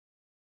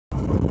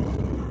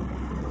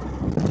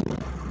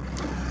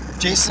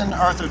Jason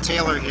Arthur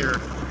Taylor here.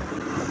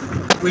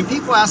 When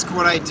people ask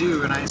what I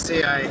do and I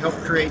say I help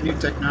create new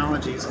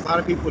technologies, a lot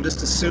of people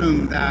just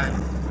assume that,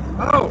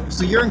 oh,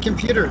 so you're in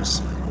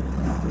computers.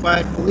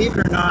 But believe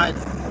it or not,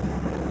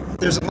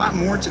 there's a lot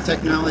more to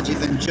technology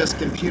than just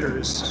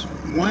computers.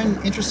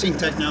 One interesting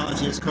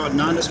technology is called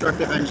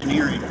non-destructive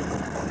engineering.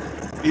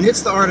 And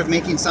it's the art of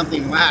making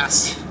something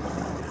last.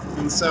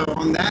 And so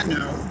on that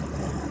note,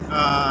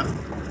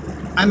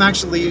 I'm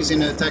actually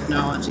using a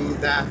technology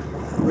that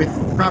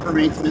with proper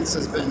maintenance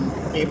has been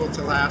able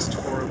to last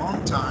for a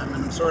long time,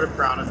 and I'm sort of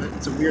proud of it.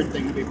 It's a weird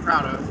thing to be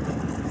proud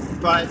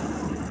of. But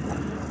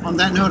on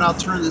that note, I'll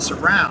turn this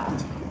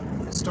around.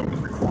 If it's still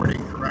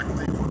recording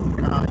correctly,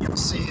 you'll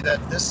see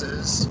that this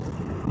is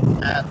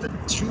at the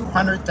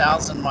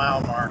 200,000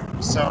 mile mark.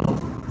 So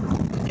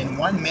in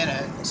 1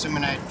 minute,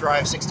 assuming I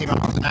drive 60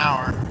 miles an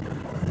hour,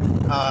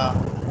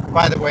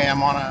 by the way,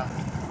 I'm on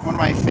one of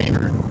my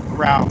favorite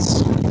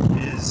routes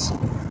is,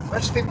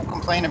 most people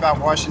complain about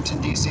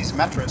Washington, D.C.'s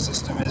metro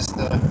system, is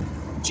the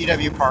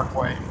GW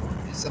Parkway.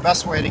 It's the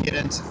best way to get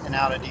in and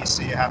out of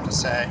D.C., I have to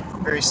say.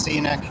 Very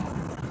scenic,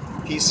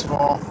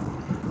 peaceful,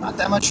 not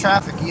that much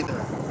traffic either.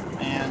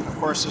 And of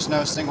course, there's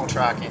no single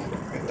tracking.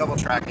 We have double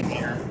tracking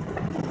here,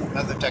 and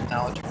other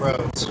technology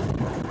roads.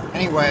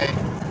 Anyway,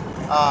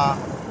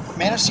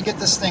 managed to get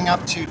this thing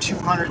up to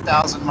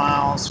 200,000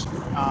 miles.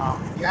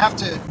 You have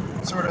to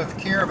sort of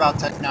care about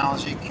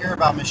technology, care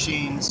about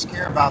machines,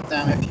 care about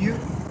them. If you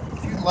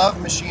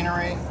love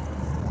machinery,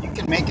 you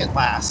can make it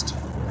last.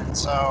 And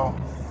so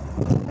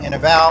in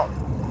about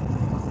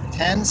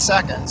 10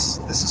 seconds,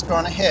 this is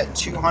going to hit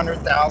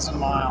 200,000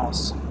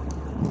 miles.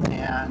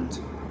 And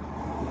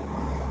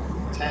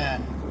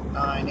 10,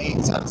 9,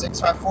 8, 7,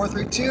 6, 5, 4,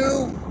 3,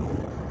 2,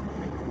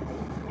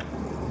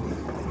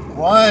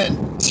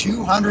 1,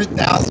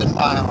 200,000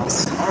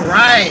 miles. All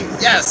right,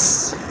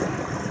 yes.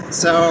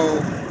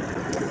 So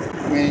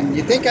when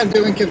you think I'm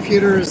doing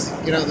computers,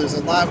 there's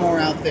a lot more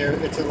out there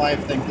that's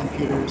alive than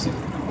computers. And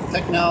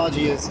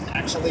technology is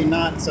actually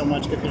not so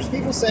much computers.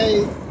 People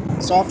say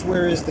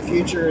software is the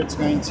future, it's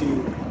going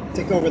to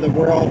take over the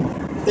world.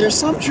 There's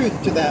some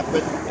truth to that,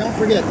 but don't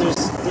forget,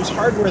 there's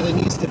hardware that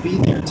needs to be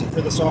there for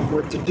the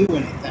software to do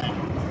anything.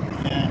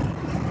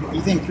 And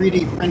you think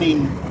 3D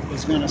printing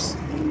is going to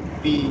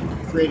be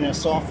creating a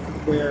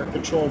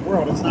software-controlled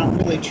world. It's not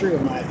really true,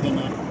 in my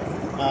opinion.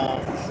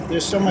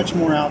 There's so much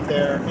more out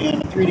there,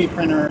 and a 3D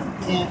printer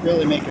can't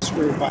really make a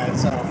screw by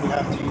itself. You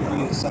have to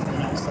use something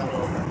else that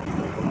will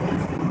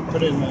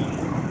put in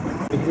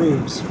the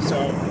grooves. So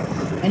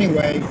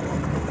anyway,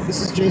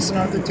 this is Jason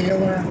Arthur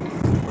Taylor,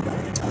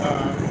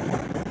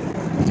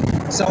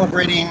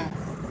 celebrating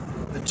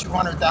the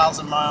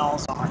 200,000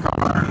 miles on my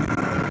car.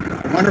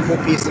 A wonderful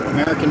piece of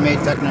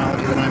American-made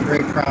technology that I'm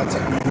very proud to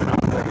own.